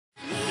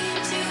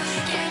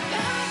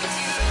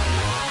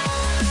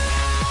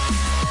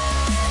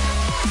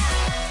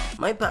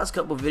My past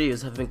couple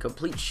videos have been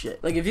complete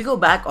shit. Like, if you go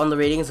back on the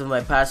ratings of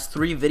my past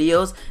 3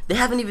 videos, they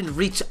haven't even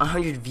reached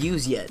 100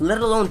 views yet,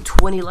 let alone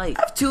 20 likes.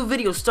 I have 2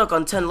 videos stuck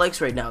on 10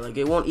 likes right now. Like,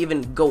 it won't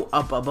even go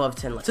up above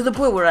 10 likes. To the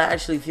point where I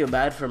actually feel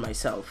bad for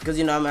myself. Because,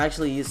 you know, I'm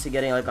actually used to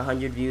getting like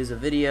 100 views a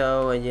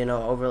video and, you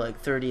know, over like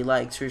 30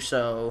 likes or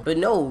so. But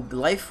no,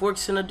 life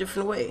works in a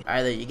different way.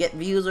 Either you get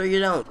views or you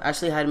don't.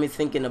 Actually had me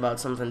thinking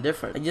about something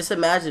different. Like, just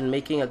imagine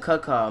making a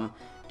cutcom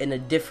in a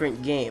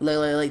different game,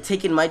 like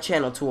taking my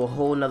channel to a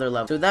whole nother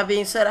level. So with that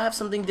being said, I have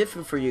something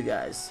different for you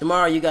guys.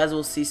 Tomorrow you guys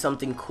will see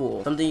something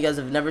cool, something you guys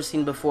have never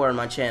seen before on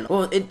my channel.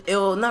 Well, it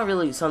will not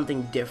really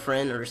something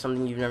different or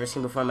something you've never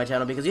seen before on my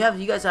channel, because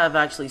you guys have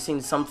actually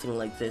seen something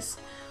like this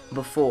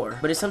before,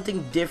 but it's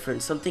something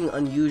different, something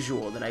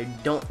unusual that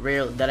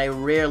I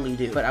rarely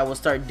do, but I will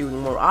start doing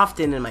more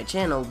often in my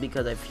channel,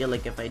 because I feel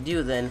like if I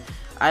do, then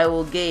I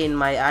will gain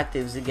my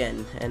actives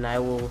again and I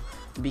will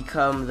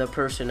become the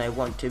person I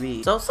want to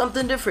be. So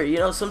something different, you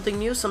know, something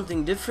new,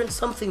 something different,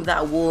 something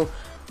that will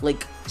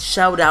like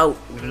shout out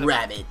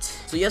Rabbit.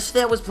 So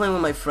yesterday I was playing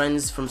with my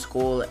friends from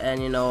school,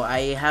 and you know,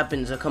 I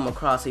happened to come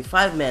across a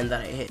 5-man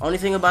that I hit. Only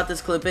thing about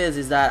this clip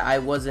is that I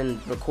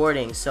wasn't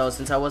recording, so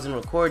since I wasn't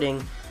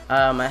recording,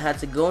 I had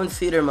to go in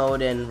theater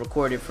mode and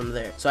record it from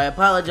there. So I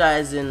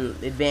apologize in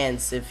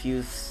advance if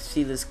you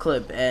see this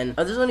clip, and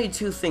there's only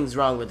 2 things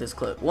wrong with this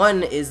clip.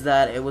 One is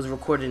that it was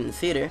recorded in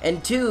theater,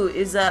 and 2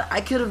 is that I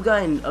could have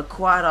gotten a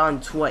quad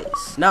on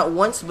twice. Not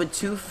once, but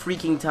 2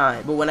 freaking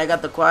times. But when I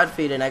got the quad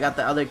feed and I got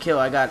the other kill,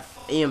 I got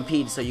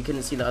EMP'd, so you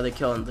couldn't see the other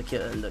kill and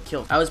the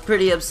kill. I was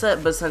pretty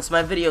upset, but since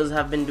my videos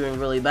have been doing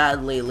really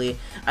bad lately,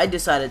 I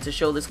decided to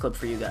show this clip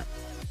for you guys.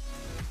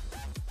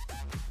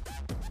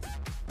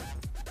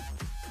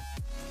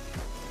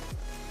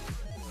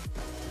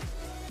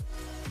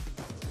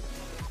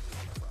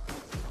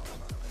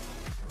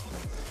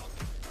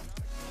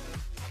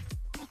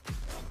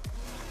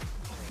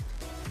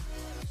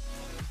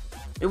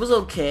 It was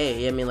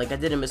okay. I mean, like, I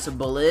didn't miss a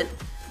bullet,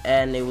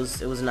 and it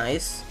was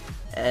nice,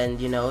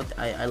 and you know,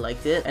 I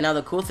liked it. And now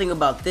the cool thing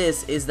about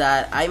this is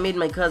that I made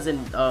my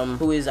cousin,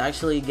 who is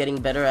actually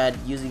getting better at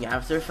using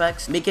After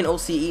Effects, make an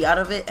OCE out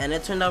of it, and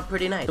it turned out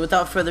pretty nice. So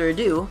without further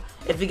ado,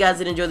 if you guys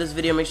did enjoy this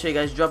video, make sure you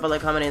guys drop a like,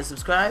 comment, and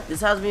subscribe.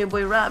 This has been your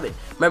boy Rabbit.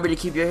 Remember to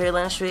keep your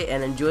hairline straight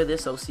and enjoy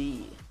this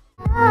OCE.